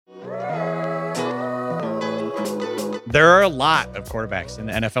There are a lot of quarterbacks in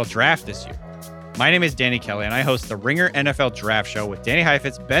the NFL draft this year. My name is Danny Kelly, and I host the Ringer NFL Draft Show with Danny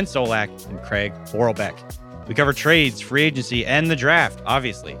Heifetz, Ben Solak, and Craig Borelbeck. We cover trades, free agency, and the draft,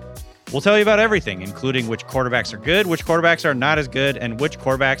 obviously. We'll tell you about everything, including which quarterbacks are good, which quarterbacks are not as good, and which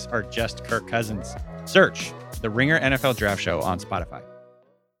quarterbacks are just Kirk Cousins. Search the Ringer NFL Draft Show on Spotify.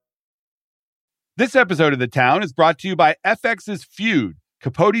 This episode of The Town is brought to you by FX's Feud,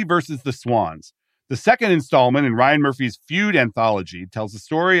 Capote versus the Swans. The second installment in Ryan Murphy's Feud anthology tells the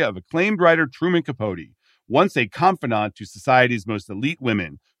story of acclaimed writer Truman Capote, once a confidant to society's most elite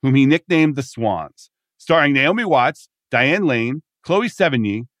women, whom he nicknamed the Swans. Starring Naomi Watts, Diane Lane, Chloe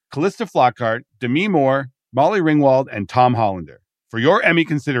Sevigny, Callista Flockhart, Demi Moore, Molly Ringwald, and Tom Hollander. For your Emmy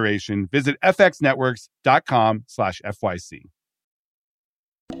consideration, visit fxnetworks.com/FYC.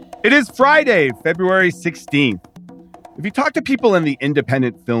 It is Friday, February 16th. If you talk to people in the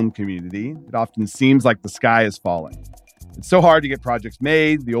independent film community, it often seems like the sky is falling. It's so hard to get projects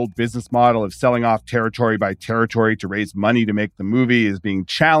made. The old business model of selling off territory by territory to raise money to make the movie is being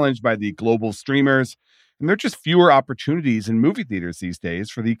challenged by the global streamers. And there are just fewer opportunities in movie theaters these days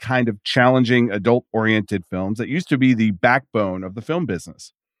for the kind of challenging, adult-oriented films that used to be the backbone of the film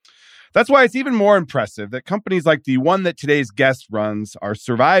business. That's why it's even more impressive that companies like the one that today's guest runs are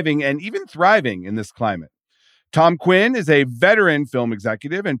surviving and even thriving in this climate. Tom Quinn is a veteran film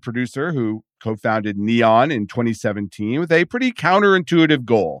executive and producer who co-founded Neon in 2017 with a pretty counterintuitive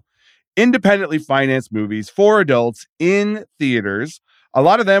goal: independently financed movies for adults in theaters, a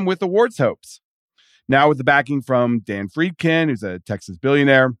lot of them with awards hopes. Now, with the backing from Dan Friedkin, who's a Texas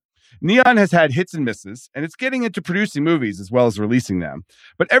billionaire, Neon has had hits and misses, and it's getting into producing movies as well as releasing them.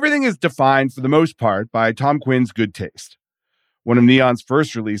 But everything is defined, for the most part, by Tom Quinn's good taste. One of Neon's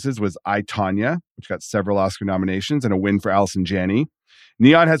first releases was I, Tonya, which got several Oscar nominations and a win for Allison Janney.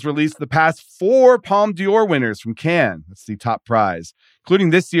 Neon has released the past 4 Palme d'Or winners from Cannes. That's the top prize, including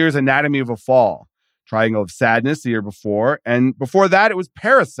this year's Anatomy of a Fall, Triangle of Sadness the year before, and before that it was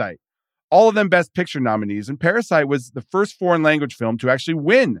Parasite. All of them Best Picture nominees, and Parasite was the first foreign language film to actually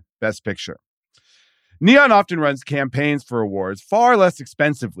win Best Picture. Neon often runs campaigns for awards far less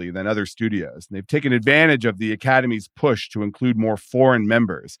expensively than other studios. They've taken advantage of the Academy's push to include more foreign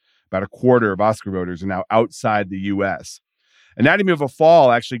members. About a quarter of Oscar voters are now outside the U.S. Anatomy of a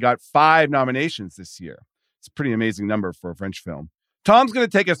Fall actually got 5 nominations this year. It's a pretty amazing number for a French film. Tom's going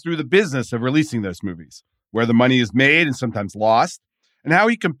to take us through the business of releasing those movies, where the money is made and sometimes lost, and how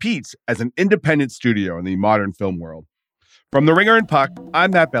he competes as an independent studio in the modern film world. From The Ringer and Puck,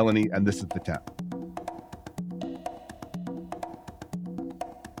 I'm Matt Bellany, and this is The Town.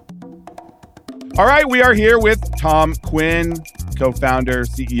 All right, we are here with Tom Quinn, co-founder,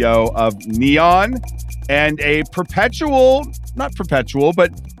 CEO of Neon, and a not perpetual,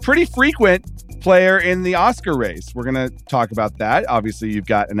 but pretty frequent player in the Oscar race. We're going to talk about that. Obviously, you've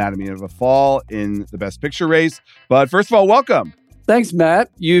got Anatomy of a Fall in the Best Picture race. But first of all, welcome. Thanks,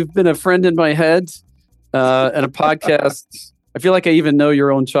 Matt. You've been a friend in my head and a podcast. I feel like I even know your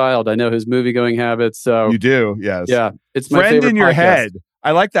own child. I know his movie-going habits. So you do, yes. Yeah, it's my friend favorite in your podcast. head.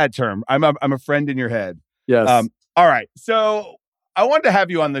 I like that term. I'm a friend in your head. Yes. All right. So I wanted to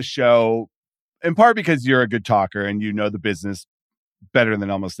have you on the show in part because you're a good talker and you know the business better than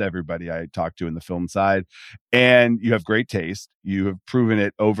almost everybody I talk to in the film side. And you have great taste. You have proven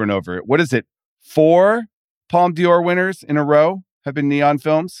it over and over. What is it? 4 Palme d'Or winners in a row have been Neon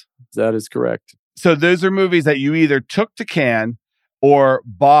films? That is correct. So those are movies that you either took to Cannes or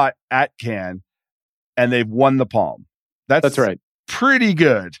bought at Cannes, and they've won the Palme. That's right. Pretty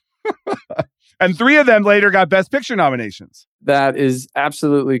good. And 3 of them later got Best Picture nominations. That is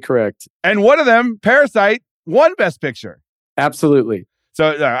absolutely correct. And one of them, Parasite, won Best Picture. Absolutely.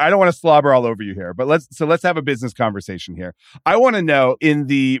 So I don't want to slobber all over you here, but let's have a business conversation here. I want to know, in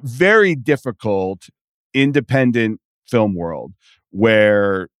the very difficult independent film world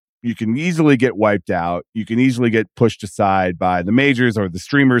where you can easily get wiped out, you can easily get pushed aside by the majors or the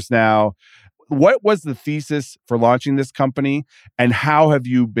streamers now, what was the thesis for launching this company, and how have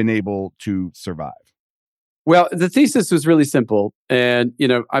you been able to survive? Well, the thesis was really simple. And,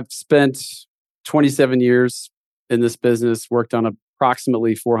 I've spent 27 years in this business, worked on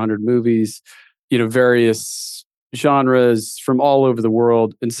approximately 400 movies, various genres from all over the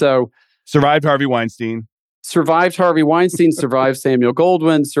world. And so survived Harvey Weinstein, survived Samuel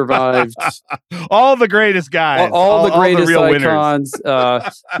Goldwyn, survived all the greatest guys, all the greatest all the real icons.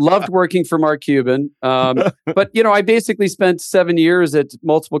 Loved working for Mark Cuban. But, I basically spent 7 years at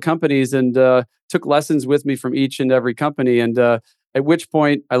multiple companies and took lessons with me from each and every company. And at which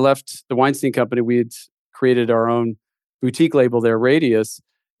point I left the Weinstein Company. We had created our own boutique label there, Radius.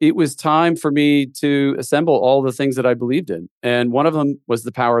 it was time for me to assemble all the things that I believed in. And one of them was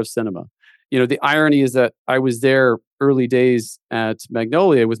the power of cinema. The irony is that I was there early days at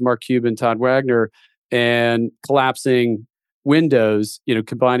Magnolia with Mark Cuban, Todd Wagner, and collapsing windows,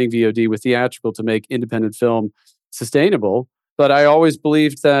 combining VOD with theatrical to make independent film sustainable. But I always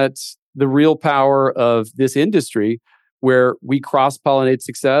believed that the real power of this industry, where we cross-pollinate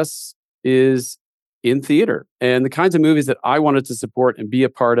success, is in theater. And the kinds of movies that I wanted to support and be a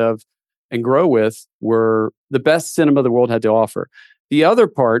part of and grow with were the best cinema the world had to offer. The other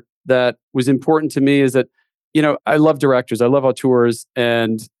part that was important to me is that, I love directors, I love auteurs,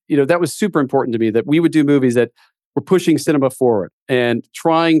 and, that was super important to me, that we would do movies that were pushing cinema forward and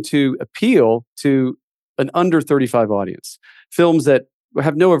trying to appeal to an under 35 audience. Films that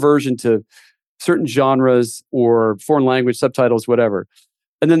have no aversion to certain genres or foreign language subtitles, whatever.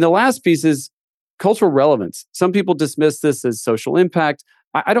 And then the last piece is cultural relevance. Some people dismiss this as social impact.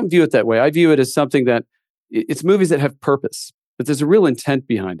 I don't view it that way. I view it as something that it's movies that have purpose, that there's a real intent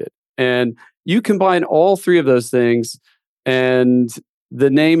behind it. And you combine all three of those things, and the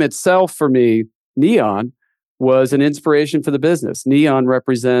name itself for me, Neon, was an inspiration for the business. Neon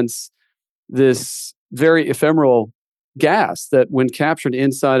represents this very ephemeral gas that when captured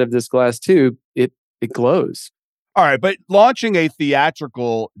inside of this glass tube, it glows. All right, but launching a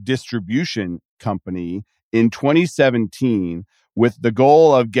theatrical distribution company in 2017 with the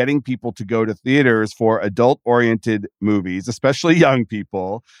goal of getting people to go to theaters for adult-oriented movies, especially young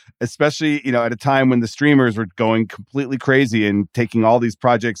people, especially, at a time when the streamers were going completely crazy and taking all these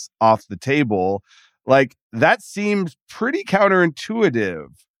projects off the table, like that seems pretty counterintuitive.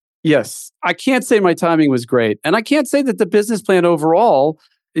 Yes, I can't say my timing was great. And I can't say that the business plan overall,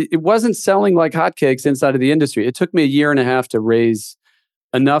 it wasn't selling like hotcakes inside of the industry. It took me a year and a half to raise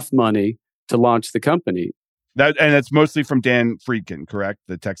enough money to launch the company. And that's mostly from Dan Friedkin, correct?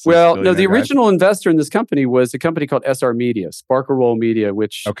 The Texas. Well, no, the original investor in this company was a company called SR Media, Sparkle Roll Media,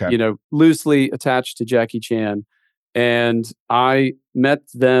 which, loosely attached to Jackie Chan. And I met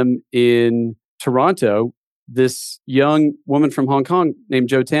them in Toronto. This young woman from Hong Kong named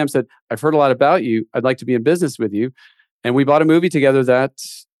Jo Tam said, "I've heard a lot about you. I'd like to be in business with you." And we bought a movie together that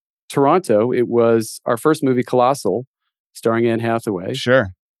Toronto. It was our first movie, Colossal, starring Anne Hathaway. Sure.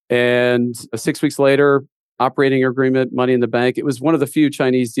 And 6 weeks later, operating agreement, money in the bank. It was one of the few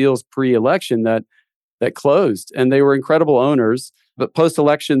Chinese deals pre-election that closed. And they were incredible owners. But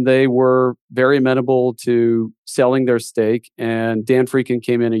post-election, they were very amenable to selling their stake. And Dan Friedkin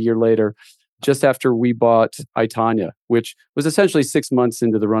came in a year later, just after we bought I, Tonya, which was essentially 6 months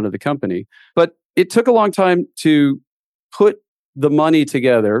into the run of the company. But it took a long time to put the money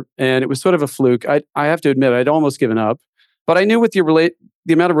together, and it was sort of a fluke. I have to admit, I'd almost given up. But I knew with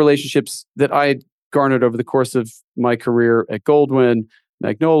the amount of relationships that I had garnered over the course of my career at Goldwyn,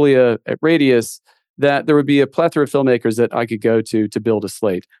 Magnolia, at Radius, that there would be a plethora of filmmakers that I could go to build a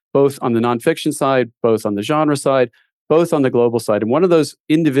slate, both on the nonfiction side, both on the genre side, both on the global side. And one of those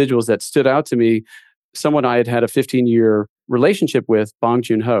individuals that stood out to me, someone I had a 15-year relationship with, Bong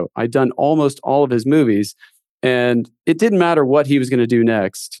Joon-ho. I'd done almost all of his movies, and it didn't matter what he was going to do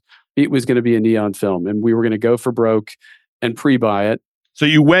next. It was going to be a Neon film, and we were going to go for broke and pre-buy it. So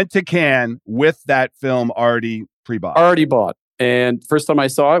you went to Cannes with that film already pre-bought? Already bought. And first time I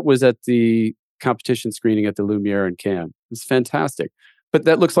saw it was at the competition screening at the Lumiere in Cannes. It's fantastic. But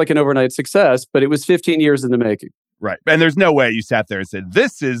that looks like an overnight success, but it was 15 years in the making. Right. And there's no way you sat there and said,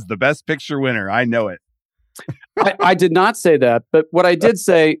 "This is the best picture winner. I know it." I did not say that. But what I did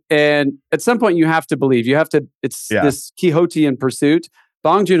say, and at some point you have to believe, this Quixotean pursuit.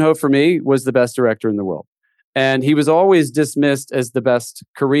 Bong Joon-ho for me was the best director in the world. And he was always dismissed as the best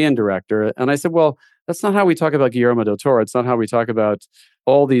Korean director. And I said, well, that's not how we talk about Guillermo del Toro. It's not how we talk about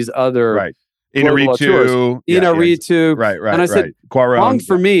all these other right. Inarritu. Right. And I said, Bong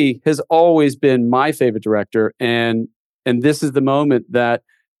for me has always been my favorite director. And this is the moment that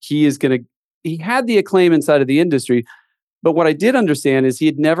he had the acclaim inside of the industry. But what I did understand is he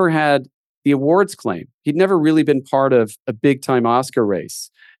had never had the awards claim. He'd never really been part of a big time Oscar race.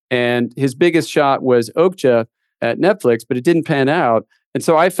 And his biggest shot was Okja at Netflix, but it didn't pan out. And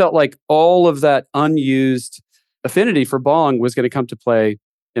so I felt like all of that unused affinity for Bong was going to come to play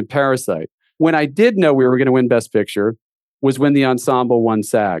in Parasite. When I did know we were going to win Best Picture was when the ensemble won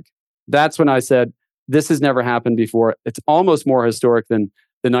SAG. That's when I said, this has never happened before. It's almost more historic than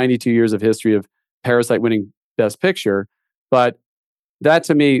the 92 years of history of Parasite winning Best Picture. But that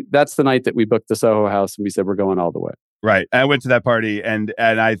to me, that's the night that we booked the Soho House and we said, we're going all the way. Right. I went to that party and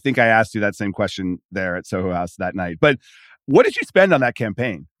I think I asked you that same question there at Soho House that night. But what did you spend on that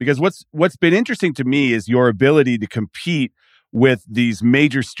campaign? Because what's been interesting to me is your ability to compete with these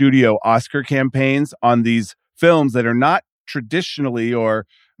major studio Oscar campaigns on these films that are not traditionally or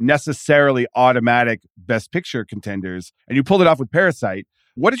necessarily automatic Best Picture contenders. And you pulled it off with Parasite.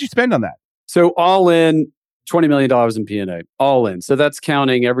 What did you spend on that? So all in, $20 million in P&A, all in. So that's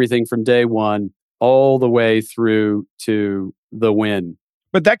counting everything from day one all the way through to the win.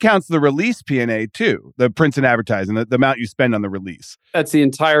 But that counts the release P&A too, the prints and advertising, the amount you spend on the release. That's the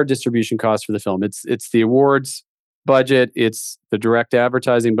entire distribution cost for the film. It's the awards budget, it's the direct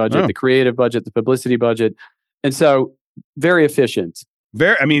advertising budget, the creative budget, the publicity budget. And so very efficient.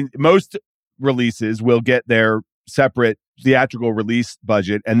 Most releases will get their separate theatrical release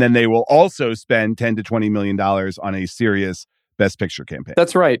budget, and then they will also spend $10 to $20 million on a serious Best Picture campaign.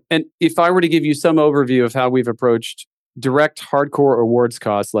 That's right. And if I were to give you some overview of how we've approached direct hardcore awards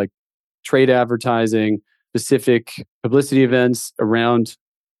costs, like trade advertising, specific publicity events around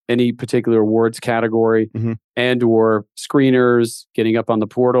any particular awards category, and or screeners, getting up on the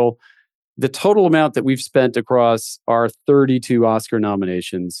portal, the total amount that we've spent across our 32 Oscar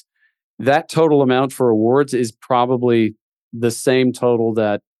nominations, that total amount for awards is probably the same total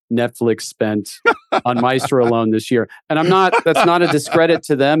that Netflix spent on Maestro alone this year. And that's not a discredit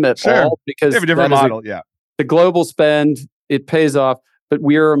to them at all, because they have a different model. The global spend, it pays off, but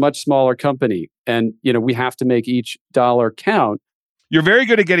we are a much smaller company. And, we have to make each dollar count. You're very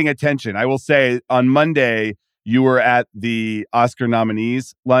good at getting attention. I will say on Monday, you were at the Oscar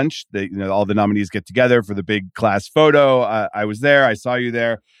nominees lunch. All the nominees get together for the big class photo. I was there. I saw you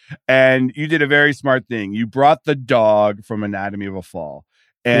there. And you did a very smart thing. You brought the dog from Anatomy of a Fall.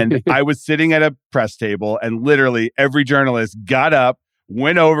 And I was sitting at a press table, and literally every journalist got up,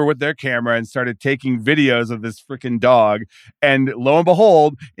 went over with their camera, and started taking videos of this freaking dog. And lo and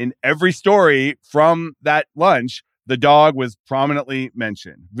behold, in every story from that lunch, the dog was prominently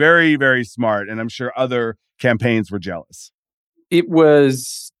mentioned. Very, very smart. And I'm sure other campaigns were jealous. It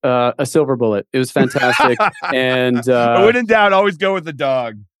was a silver bullet. It was fantastic. And when in doubt, always go with the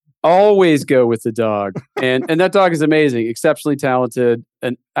dog. Always go with the dog. And that dog is amazing, exceptionally talented,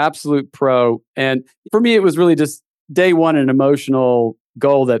 an absolute pro. And for me, it was really just day one, an emotional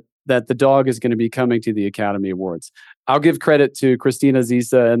goal that the dog is going to be coming to the Academy Awards. I'll give credit to Christina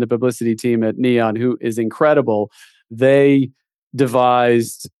Zisa and the publicity team at Neon, who is incredible. They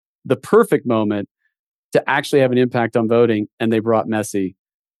devised the perfect moment to actually have an impact on voting, and they brought Messi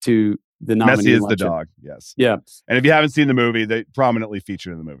to the nominee Messi is luncheon. the dog, yes. Yeah. And if you haven't seen the movie, they prominently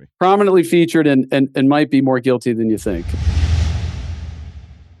featured in the movie. Prominently featured and might be more guilty than you think.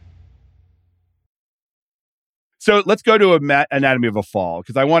 So let's go to Anatomy of a Fall,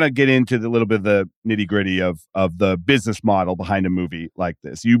 because I want to get into the little bit of the nitty gritty of the business model behind a movie like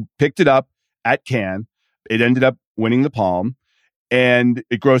this. You picked it up at Cannes. It ended up winning the Palm, and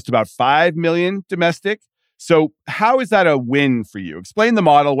it grossed about $5 million domestic. So how is that a win for you? Explain the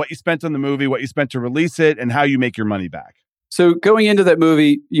model, what you spent on the movie, what you spent to release it, and how you make your money back. So going into that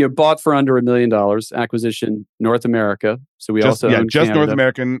movie, bought for under $1 million, acquisition North America. So we also own just Canada. North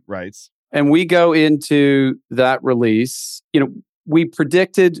American rights. And we go into that release, we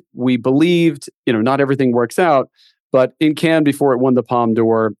predicted, we believed, not everything works out, but in Cannes, before it won the Palme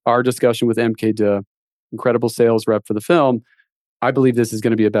d'Or, our discussion with MK2, incredible sales rep for the film, I believe this is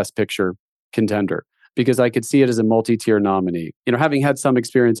going to be a Best Picture contender, because I could see it as a multi-tier nominee. Having had some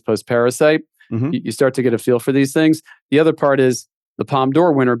experience post-Parasite, you start to get a feel for these things. The other part is the Palme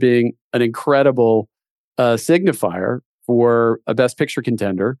d'Or winner being an incredible signifier for a Best Picture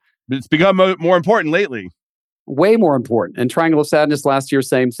contender. It's become more important lately. Way more important. And Triangle of Sadness last year,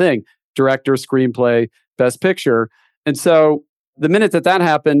 same thing. Director, screenplay, Best Picture. And so the minute that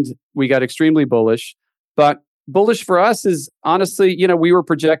happened, we got extremely bullish. But bullish for us is honestly, we were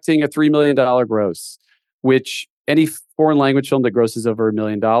projecting a $3 million gross, which any foreign language film that grosses over $1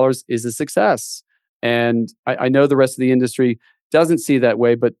 million is a success. And I know the rest of the industry doesn't see that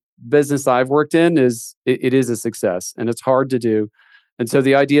way, but business I've worked in it is a success, and it's hard to do. And so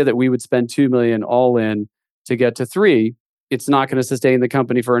the idea that we would spend $2 million all in to get to $3 million, it's not going to sustain the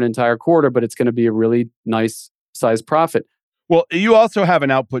company for an entire quarter, but it's going to be a really nice size profit. Well, you also have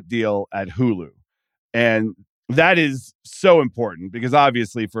an output deal at Hulu, and that is so important because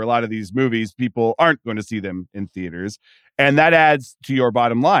obviously for a lot of these movies, people aren't going to see them in theaters, and that adds to your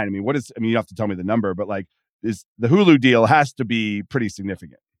bottom line. You have to tell me the number, but the Hulu deal has to be pretty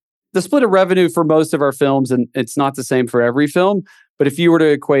significant. The split of revenue for most of our films, and it's not the same for every film, but if you were to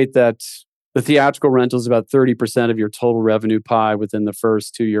equate that the theatrical rental is about 30% of your total revenue pie within the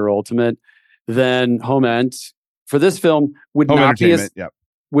first 2-year ultimate, then home ent for this film would not be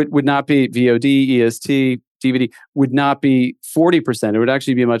VOD, EST, DVD would not be 40%. It would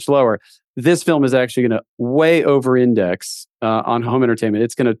actually be much lower. this film is actually going to way over index on home entertainment.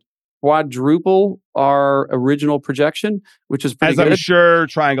 It's going to quadruple our original projection, which is pretty As good. I'm sure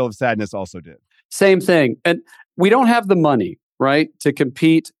Triangle of Sadness also did. Same thing. And we don't have the money, right, to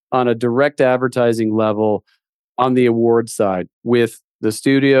compete on a direct advertising level on the award side with the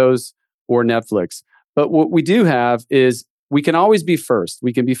studios or Netflix. But what we do have is we can always be first.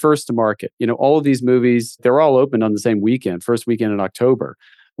 We can be first to market. All of these movies, they're all open on the same weekend, first weekend in October.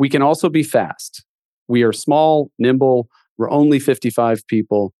 We can also be fast. We are small, nimble. We're only 55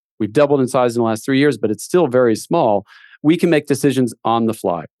 people. We've doubled in size in the last 3 years, but it's still very small. We can make decisions on the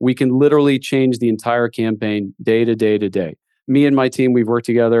fly. We can literally change the entire campaign day to day to day. Me and my team, we've worked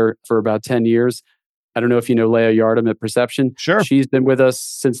together for about 10 years. I don't know if you know Leah Yardam at Perception. Sure. She's been with us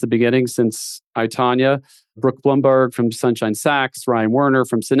since the beginning, since I, Tanya, Brooke Blumberg from Sunshine Sachs, Ryan Werner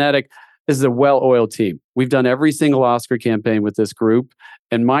from Cinetic. This is a well-oiled team. We've done every single Oscar campaign with this group.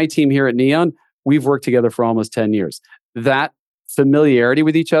 And my team here at Neon, we've worked together for almost 10 years. That familiarity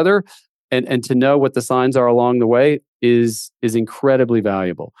with each other and to know what the signs are along the way is incredibly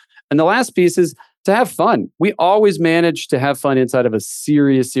valuable. And the last piece is to have fun. We always manage to have fun inside of a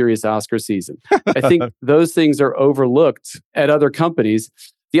serious Oscar season. I think those things are overlooked at other companies.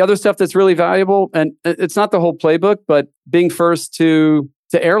 The other stuff that's really valuable, and it's not the whole playbook, but being first to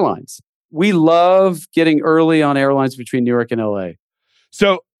airlines. We love getting early on airlines between New York and LA.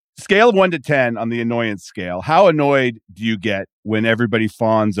 So, scale of 1 to 10 on the annoyance scale, how annoyed do you get when everybody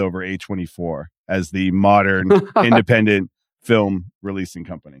fawns over A24 as the modern independent film releasing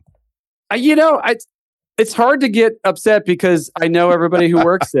company? It's hard to get upset because I know everybody who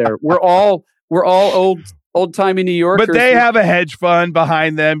works there. We're all old-timey New Yorkers. But they have a hedge fund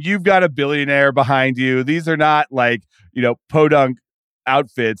behind them. You've got a billionaire behind you. These are not like, podunk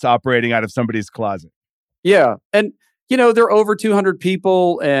outfits operating out of somebody's closet. Yeah. And, they're over 200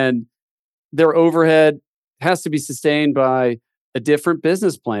 people and their overhead has to be sustained by a different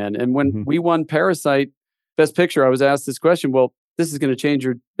business plan. And when we won Parasite Best Picture, I was asked this question, well, this is going to change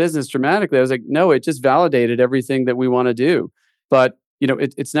your business dramatically. I was like, no, it just validated everything that we want to do. But,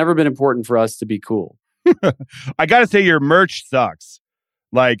 it's never been important for us to be cool. I got to say, your merch sucks.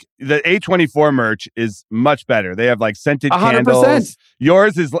 Like the A24 merch is much better. They have like scented 100%. Candles.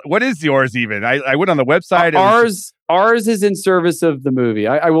 Yours is, what is yours even? I went on the website. Ours is in service of the movie.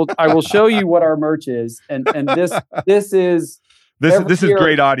 I will show you what our merch is. And this is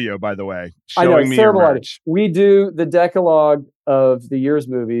great audio, by the way. Showing me your merch. We do the Decalogue of the year's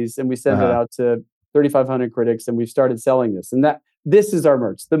movies and we send it out to 3,500 critics and we've started selling this. And this is our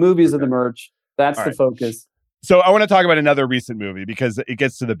merch. The movies are the merch. That's the focus. So I want to talk about another recent movie because it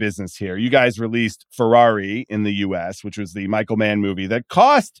gets to the business here. You guys released Ferrari in the US, which was the Michael Mann movie that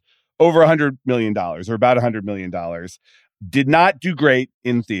cost over $100 million or about $100 million. Did not do great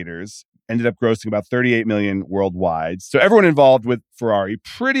in theaters. Ended up grossing about 38 million worldwide. So everyone involved with Ferrari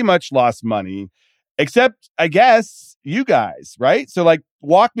pretty much lost money, except I guess you guys, right? So like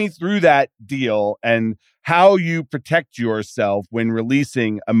walk me through that deal and how you protect yourself when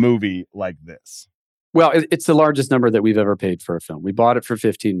releasing a movie like this. Well, it's the largest number that we've ever paid for a film. We bought it for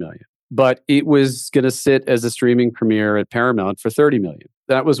 $15 million, but it was going to sit as a streaming premiere at Paramount for $30 million.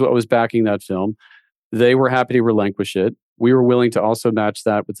 That was what was backing that film. They were happy to relinquish it. We were willing to also match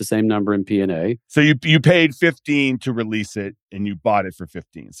that with the same number in P&A. So you paid $15 to release it and you bought it for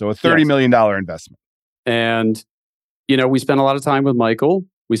 $15. So a $30 million investment. And, we spent a lot of time with Michael.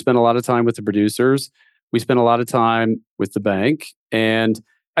 We spent a lot of time with the producers. We spent a lot of time with the bank. And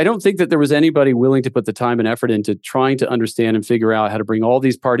I don't think that there was anybody willing to put the time and effort into trying to understand and figure out how to bring all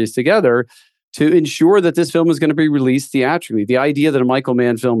these parties together to ensure that this film was going to be released theatrically. The idea that a Michael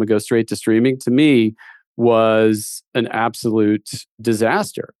Mann film would go straight to streaming, to me, was an absolute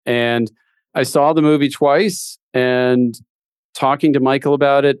disaster. And I saw the movie twice and talking to Michael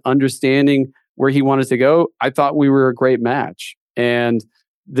about it, understanding where he wanted to go, I thought we were a great match. And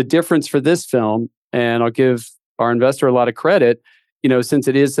the difference for this film, and I'll give our investor a lot of credit, since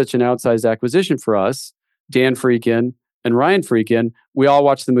it is such an outsized acquisition for us, Dan Friedkin and Ryan Friedkin, we all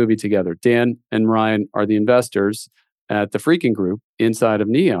watched the movie together. Dan and Ryan are the investors at the Friedkin Group inside of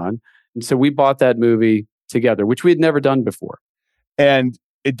Neon. And so we bought that movie together, which we had never done before. And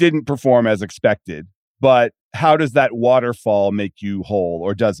it didn't perform as expected. But how does that waterfall make you whole,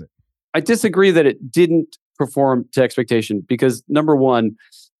 or does it? I disagree that it didn't perform to expectation because, number one,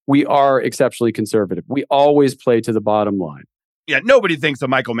 we are exceptionally conservative. We always play to the bottom line. Yeah, nobody thinks a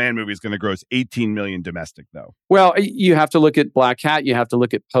Michael Mann movie is going to gross 18 million domestic, though. Well, you have to look at Black Cat. You have to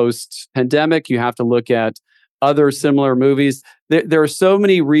look at post-pandemic. You have to look at other similar movies. There are so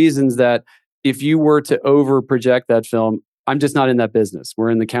many reasons that if you were to over-project that film, I'm just not in that business. We're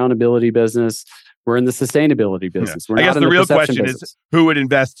in the accountability business. We're in the sustainability business. Yeah. We're I not guess in the real question business. is who would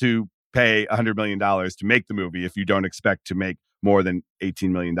invest to pay $100 million to make the movie if you don't expect to make more than $18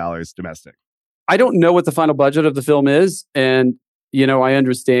 million domestic? I don't know what the final budget of the film is. And, I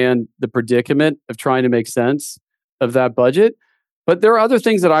understand the predicament of trying to make sense of that budget. But there are other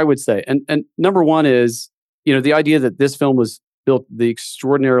things that I would say. And number one is, the idea that this film was built the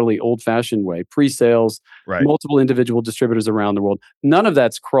extraordinarily old-fashioned way, pre-sales, Right. multiple individual distributors around the world. None of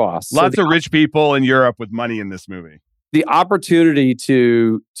that's crossed. Lots of rich people in Europe with money in this movie. The opportunity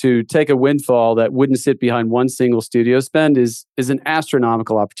to take a windfall that wouldn't sit behind one single studio spend is an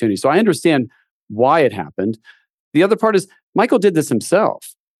astronomical opportunity. So I understand why it happened. The other part is Michael did this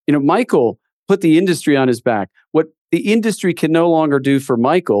himself. Michael put the industry on his back. What the industry can no longer do for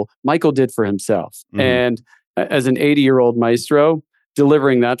Michael did for himself. Mm-hmm. And as an 80-year-old maestro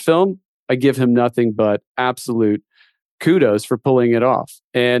delivering that film, I give him nothing but absolute kudos for pulling it off.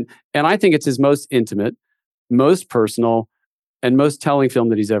 And I think it's his most intimate, most personal, and most telling film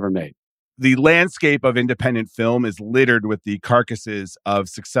that he's ever made. The landscape of independent film is littered with the carcasses of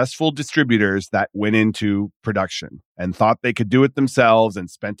successful distributors that went into production and thought they could do it themselves and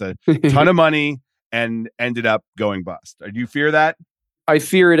spent a ton of money and ended up going bust. Do you fear that? I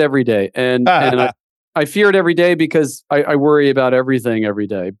fear it every day. And I fear it every day because I worry about everything every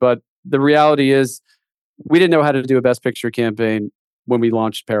day. But the reality is we didn't know how to do a Best Picture campaign when we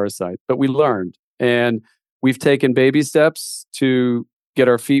launched Parasite, but we learned. And we've taken baby steps to get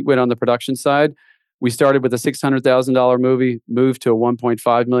our feet wet on the production side. We started with a $600,000 movie, moved to a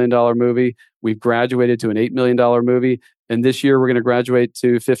 $1.5 million movie. We've graduated to an $8 million movie. And this year, we're going to graduate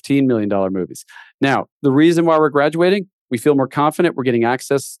to $15 million movies. Now, the reason why we're graduating, we feel more confident. We're getting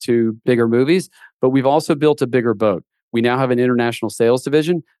access to bigger movies, but we've also built a bigger boat. We now have an international sales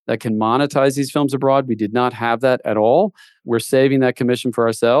division that can monetize these films abroad. We did not have that at all. We're saving that commission for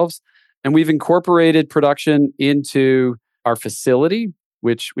ourselves. And we've incorporated production into our facility,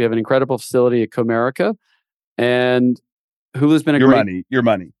 which we have an incredible facility at Comerica. And Hulu's been Your money.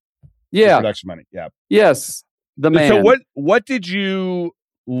 Yeah. Your production money. Yeah. Yes. The man. So what did you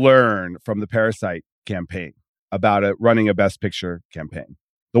learn from the Parasite campaign about running a Best Picture campaign?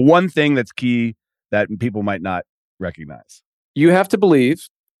 The one thing that's key that people might not recognize. You have to believe.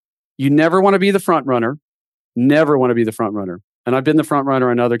 You never want to be the front runner. Never want to be the front runner. And I've been the front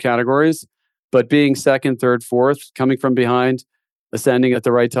runner in other categories, but being second, third, fourth, coming from behind, ascending at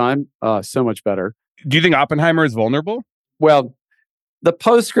the right time, so much better. Do you think Oppenheimer is vulnerable? Well, the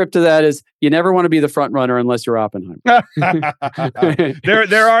postscript to that is you never want to be the front runner unless you're Oppenheimer.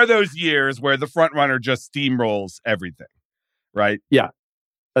 There are those years where the front runner just steamrolls everything, right? Yeah,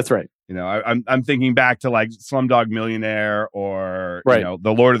 that's right. I'm thinking back to like Slumdog Millionaire or right.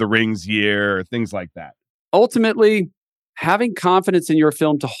 The Lord of the Rings year or things like that. Ultimately, having confidence in your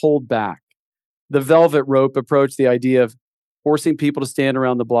film to hold back, the velvet rope approach, the idea of forcing people to stand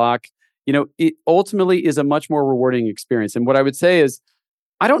around the block, it ultimately is a much more rewarding experience. And what I would say is,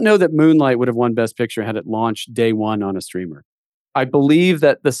 I don't know that Moonlight would have won Best Picture had it launched day one on a streamer. I believe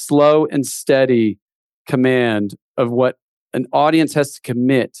that the slow and steady command of what an audience has to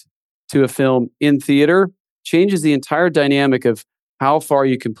commit to a film in theater changes the entire dynamic of how far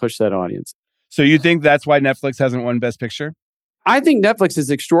you can push that audience. So you think that's why Netflix hasn't won Best Picture? I think Netflix is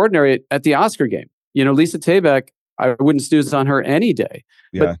extraordinary at the Oscar game. Lisa Tayback, I wouldn't snooze on her any day.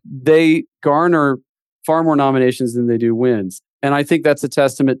 Yeah. But they garner far more nominations than they do wins. And I think that's a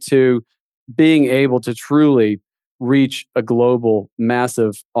testament to being able to truly reach a global,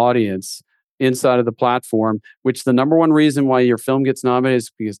 massive audience inside of the platform, which the number one reason why your film gets nominated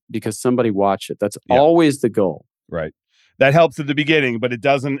is because somebody watched it. That's always the goal. Right. That helps at the beginning, but it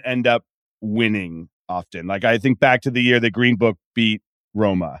doesn't end up winning often. Like I think back to the year that Green Book beat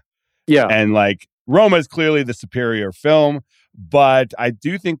Roma. Yeah. And like Roma is clearly the superior film, but I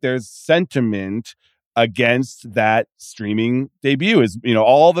do think there's sentiment against that streaming debut. Is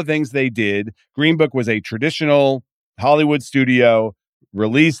all the things they did. Green Book was a traditional Hollywood studio,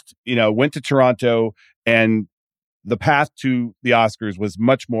 released, went to Toronto, and the path to the Oscars was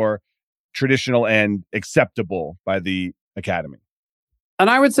much more traditional and acceptable by the Academy. And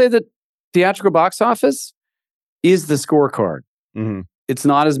I would say that theatrical box office is the scorecard. Mm-hmm. It's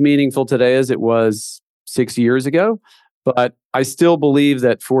not as meaningful today as it was 6 years ago, but I still believe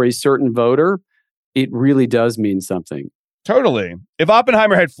that for a certain voter, it really does mean something. Totally. If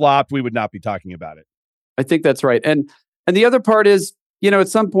Oppenheimer had flopped, we would not be talking about it. I think that's right. And the other part is, at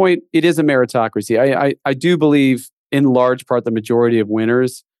some point, it is a meritocracy. I do believe, in large part, the majority of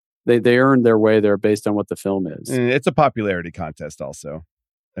winners, they earn their way there based on what the film is. It's a popularity contest also.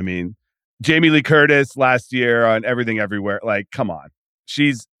 I mean, Jamie Lee Curtis last year on Everything Everywhere. Like, come on.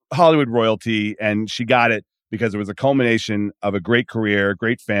 She's Hollywood royalty, and she got it because it was a culmination of a great career,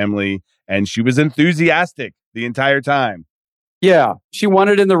 great family, and she was enthusiastic the entire time. Yeah, she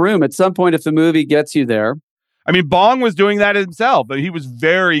wanted in the room. At some point, if the movie gets you there. I mean, Bong was doing that himself. He was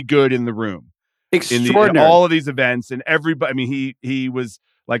very good in the room. Extraordinary. In all of these events, and everybody, I mean, he was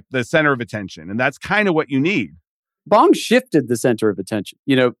like the center of attention, and that's kind of what you need. Bong shifted the center of attention.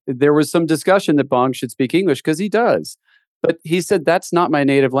 There was some discussion that Bong should speak English because he does. But he said, that's not my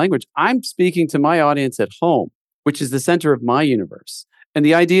native language. I'm speaking to my audience at home, which is the center of my universe. And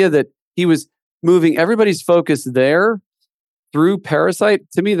the idea that he was moving everybody's focus there through Parasite,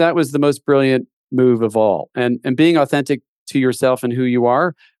 to me, that was the most brilliant move of all. And being authentic to yourself and who you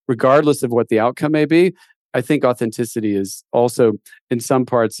are, regardless of what the outcome may be, I think authenticity is also, in some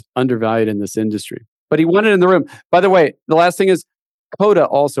parts, undervalued in this industry. But he won it in the room. By the way, the last thing is, Coda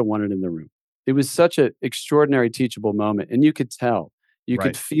also won it in the room. It was such an extraordinary teachable moment. And you could tell. You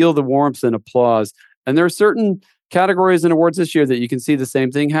could feel the warmth and applause. And there are certain categories and awards this year that you can see the same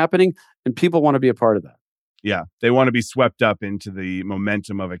thing happening. And people want to be a part of that. Yeah, they want to be swept up into the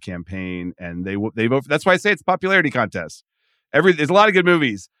momentum of a campaign. And they vote. That's why I say it's a popularity contest. There's a lot of good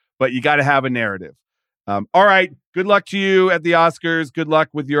movies, but you got to have a narrative. All right. Good luck to you at the Oscars. Good luck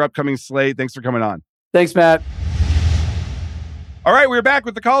with your upcoming slate. Thanks for coming on. Thanks, Matt. All right, we're back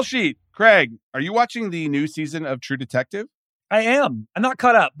with the call sheet. Craig, are you watching the new season of True Detective? I am. I'm not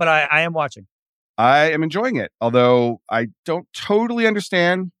caught up, but I am watching. I am enjoying it, although I don't totally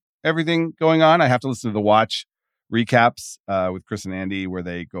understand everything going on. I have to listen to the watch recaps with Chris and Andy where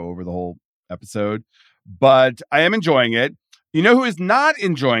they go over the whole episode. But I am enjoying it. You know who is not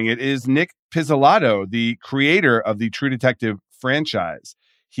enjoying it is Nick Pizzolatto, the creator of the True Detective franchise.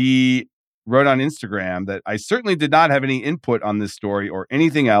 He wrote on Instagram that I certainly did not have any input on this story or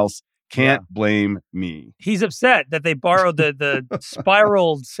anything else. Can't blame me. He's upset that they borrowed the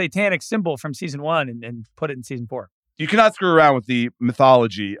spiraled satanic symbol from season 1 and put it in season 4. You cannot screw around with the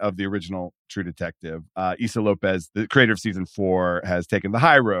mythology of the original True Detective. Issa Lopez, the creator of season 4, has taken the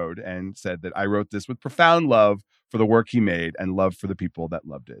high road and said that I wrote this with profound love for the work he made and love for the people that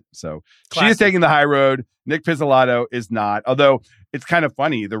loved it. So Classic. She is taking the high road. Nick Pizzolatto is not. Although it's kind of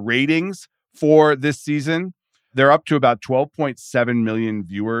funny, the ratings for this season, they're up to about 12.7 million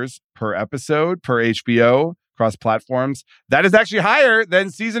viewers per episode per HBO across platforms. That is actually higher than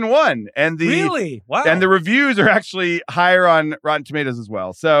season 1. And really? Wow. And the reviews are actually higher on Rotten Tomatoes as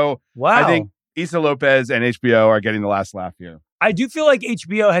well. So I think Issa Lopez and HBO are getting the last laugh here. I do feel like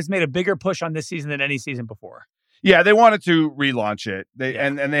HBO has made a bigger push on this season than any season before. Yeah, they wanted to relaunch it.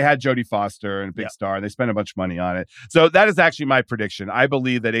 And they had Jodie Foster and a big star, and they spent a bunch of money on it. So that is actually my prediction. I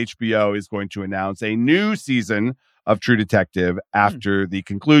believe that HBO is going to announce a new season of True Detective after the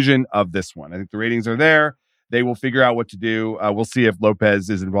conclusion of this one. I think the ratings are there. They will figure out what to do. We'll see if Lopez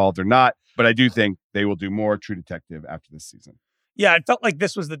is involved or not. But I do think they will do more True Detective after this season. Yeah, it felt like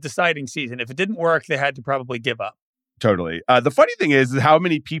this was the deciding season. If it didn't work, they had to probably give up. Totally. The funny thing is how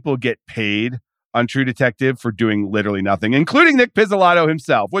many people get paid on True Detective for doing literally nothing, including Nick Pizzolatto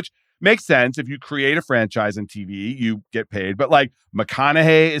himself, which makes sense. If you create a franchise on TV, you get paid. But like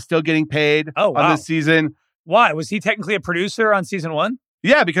McConaughey is still getting paid on this season. Why? Was he technically a producer on season 1?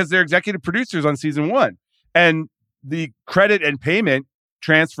 Yeah, because they're executive producers on season 1. And the credit and payment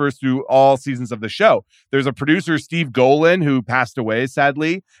transfers through all seasons of the show. There's a producer, Steve Golan, who passed away,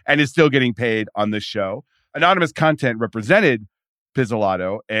 sadly, and is still getting paid on this show. Anonymous Content represented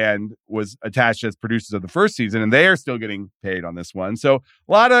Pizzolatto and was attached as producers of the first season, and they are still getting paid on this one. So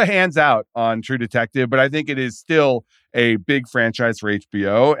a lot of hands out on True Detective, but I think it is still a big franchise for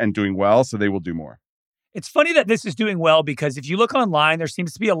HBO and doing well, so they will do more. It's funny that this is doing well because if you look online, there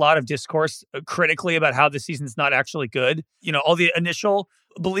seems to be a lot of discourse critically about how the season's not actually good. You know, all the initial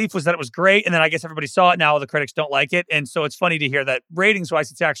belief was that it was great, and then I guess everybody saw it. Now the critics don't like it, and so it's funny to hear that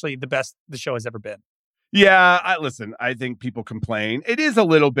ratings-wise, it's actually the best the show has ever been. Yeah, listen, I think people complain. It is a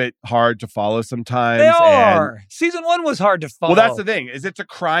little bit hard to follow sometimes. They are. Season 1 was hard to follow. Well, that's the thing, is it's a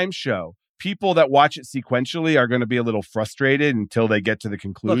crime show. People that watch it sequentially are going to be a little frustrated until they get to the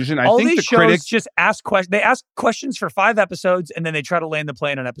conclusion. Look, I think the critics just ask questions. They ask questions for 5 episodes, and then they try to land the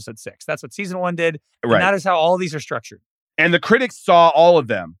plane on episode 6. That's what season 1 did. And that is how all these are structured. And the critics saw all of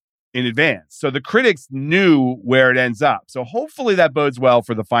them in advance. So the critics knew where it ends up. So hopefully that bodes well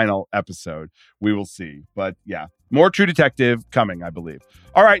for the final episode. We will see. But yeah, more True Detective coming, I believe.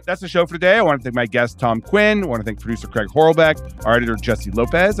 All right, that's the show for today. I want to thank my guest, Tom Quinn. I want to thank producer Craig Horlbeck, our editor, Jesse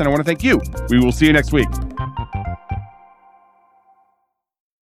Lopez, and I want to thank you. We will see you next week.